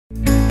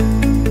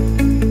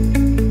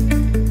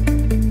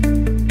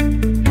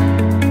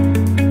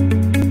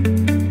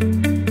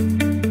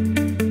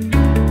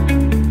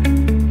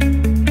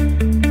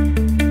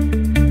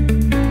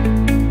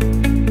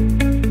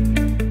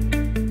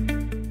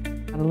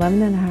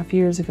11 and a half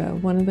years ago,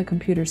 one of the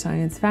computer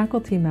science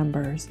faculty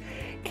members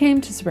came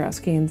to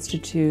Sobrowski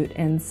Institute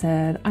and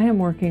said, I am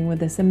working with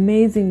this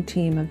amazing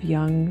team of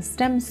young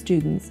STEM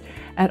students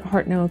at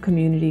Hartnell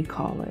Community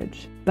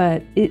College,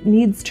 but it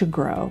needs to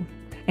grow.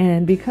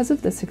 And because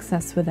of the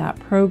success with that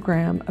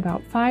program,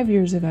 about 5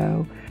 years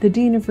ago, the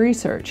Dean of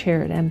Research here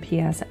at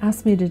NPS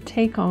asked me to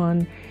take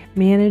on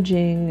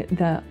managing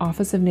the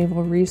Office of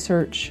Naval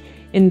Research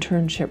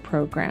internship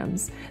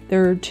programs.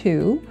 There are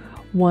two.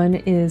 One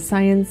is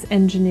Science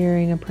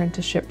Engineering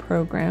Apprenticeship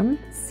Program,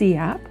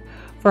 SEAP,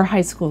 for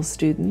high school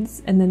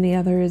students, and then the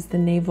other is the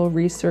Naval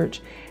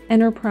Research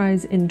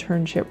Enterprise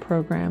Internship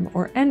Program,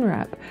 or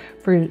NREP,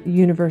 for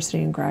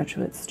university and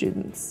graduate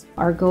students.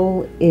 Our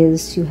goal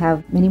is to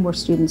have many more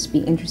students be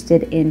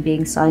interested in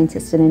being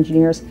scientists and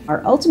engineers.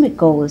 Our ultimate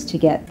goal is to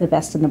get the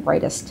best and the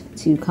brightest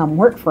to come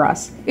work for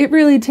us. It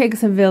really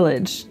takes a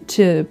village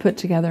to put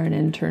together an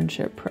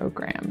internship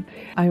program.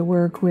 I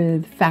work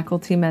with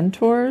faculty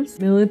mentors,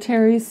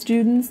 military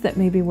students that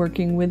may be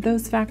working with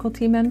those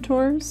faculty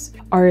mentors.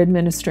 Our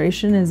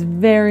administration is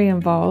very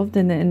involved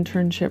in the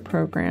internship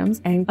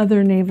programs and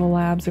other naval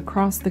labs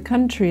across the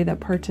country that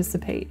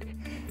participate.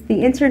 The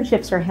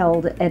internships are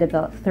held at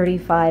about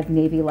 35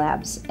 Navy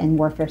labs and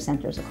warfare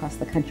centers across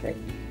the country.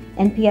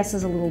 NPS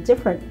is a little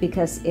different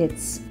because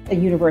it's a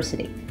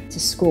university, it's a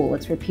school,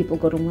 it's where people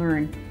go to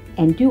learn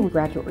and do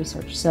graduate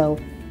research. So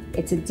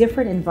it's a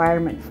different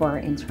environment for our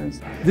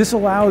interns. This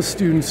allows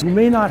students who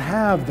may not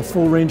have the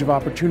full range of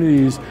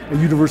opportunities a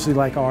university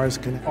like ours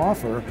can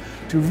offer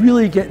to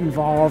really get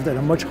involved at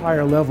a much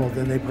higher level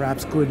than they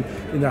perhaps could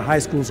in their high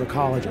schools or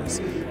colleges.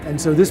 And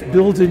so this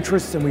builds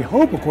interests, and we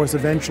hope, of course,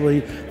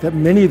 eventually that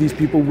many of these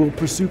people will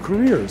pursue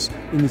careers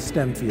in the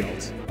STEM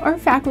fields. Our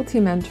faculty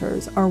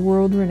mentors are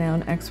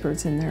world-renowned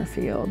experts in their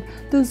field.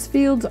 Those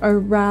fields are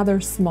rather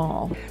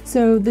small,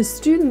 so the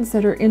students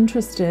that are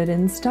interested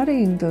in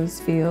studying those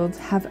fields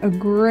have a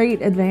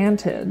great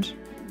advantage.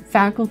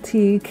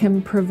 Faculty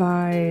can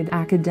provide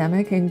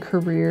academic and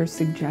career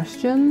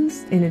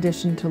suggestions, in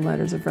addition to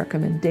letters of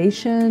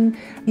recommendation,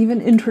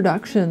 even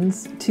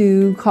introductions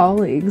to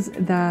colleagues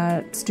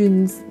that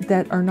students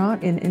that are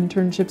not in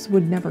internships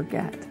would never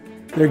get.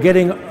 They're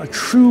getting a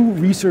true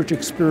research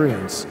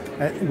experience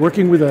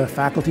working with a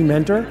faculty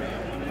mentor.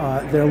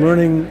 They're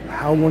learning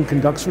how one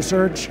conducts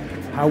research,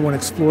 how one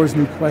explores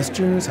new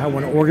questions, how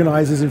one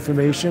organizes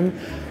information,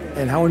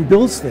 and how one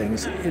builds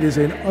things. It is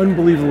an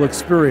unbelievable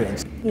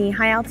experience. The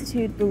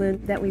high-altitude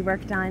balloon that we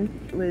worked on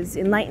was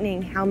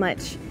enlightening how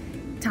much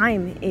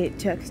time it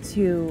took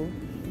to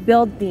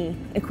build the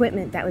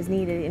equipment that was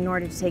needed in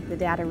order to take the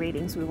data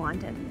readings we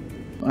wanted.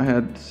 I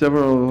had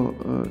several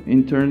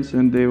interns,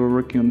 and they were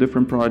working on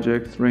different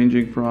projects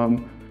ranging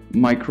from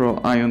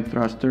micro-ion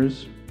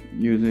thrusters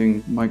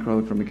using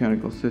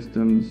microelectromechanical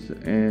systems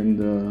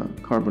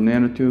and carbon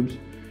nanotubes.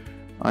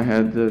 I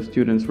had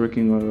students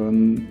working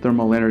on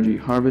thermal energy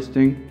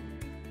harvesting,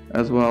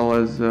 as well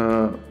as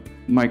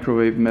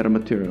microwave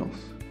metamaterials.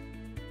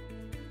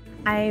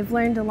 I've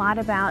learned a lot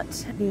about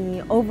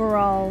the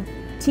overall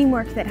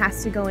teamwork that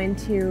has to go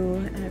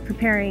into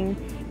preparing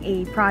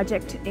a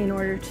project in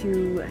order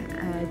to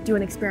do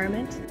an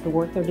experiment. The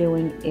work they're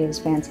doing is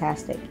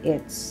fantastic.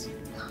 It's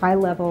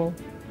high-level,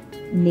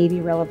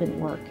 Navy-relevant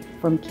work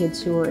from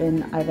kids who are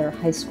in either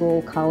high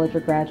school, college, or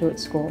graduate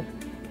school.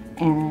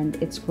 And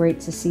it's great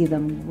to see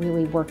them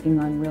really working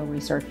on real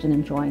research and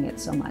enjoying it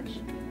so much.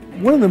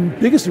 One of the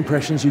biggest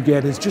impressions you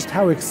get is just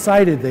how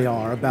excited they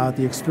are about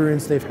the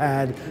experience they've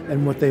had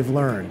and what they've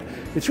learned.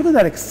 It's really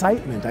that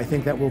excitement, I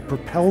think, that will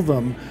propel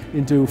them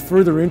into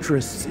further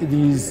interests in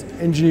these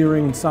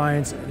engineering and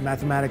science and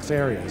mathematics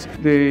areas.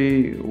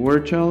 They were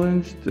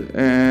challenged,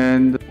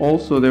 and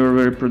also they were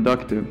very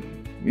productive.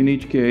 In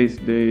each case,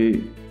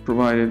 they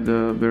provided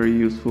very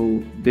useful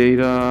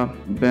data,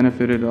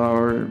 benefited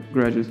our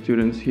graduate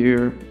students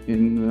here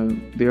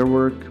in their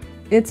work.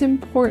 It's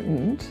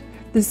important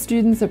the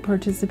students that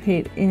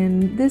participate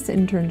in this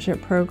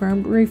internship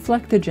program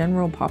reflect the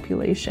general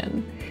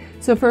population.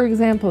 So for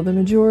example, the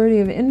majority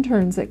of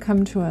interns that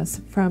come to us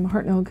from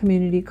Hartnell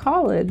Community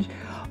College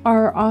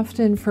are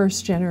often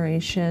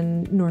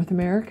first-generation North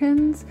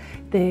Americans.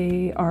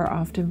 They are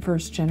often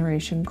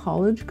first-generation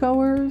college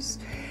goers.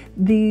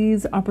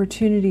 These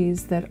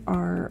opportunities that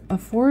are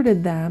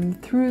afforded them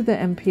through the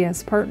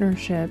NPS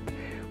partnership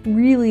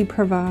really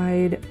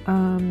provide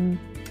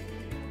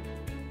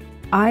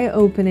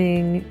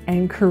eye-opening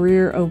and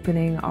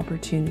career-opening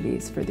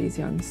opportunities for these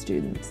young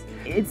students.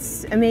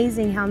 It's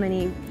amazing how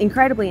many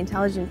incredibly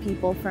intelligent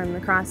people from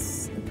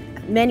across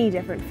many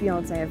different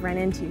fields I have run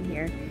into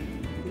here.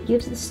 It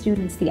gives the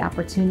students the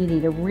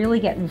opportunity to really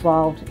get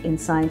involved in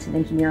science and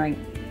engineering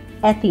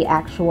at the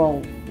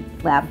actual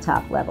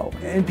laptop level.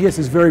 NPS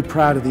is very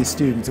proud of these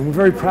students, and we're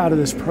very proud of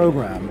this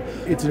program.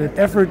 It's an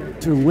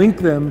effort to link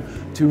them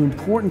to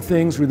important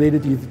things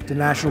related to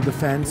national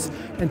defense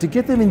and to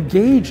get them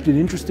engaged in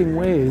interesting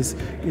ways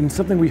in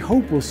something we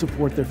hope will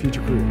support their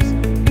future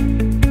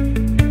careers.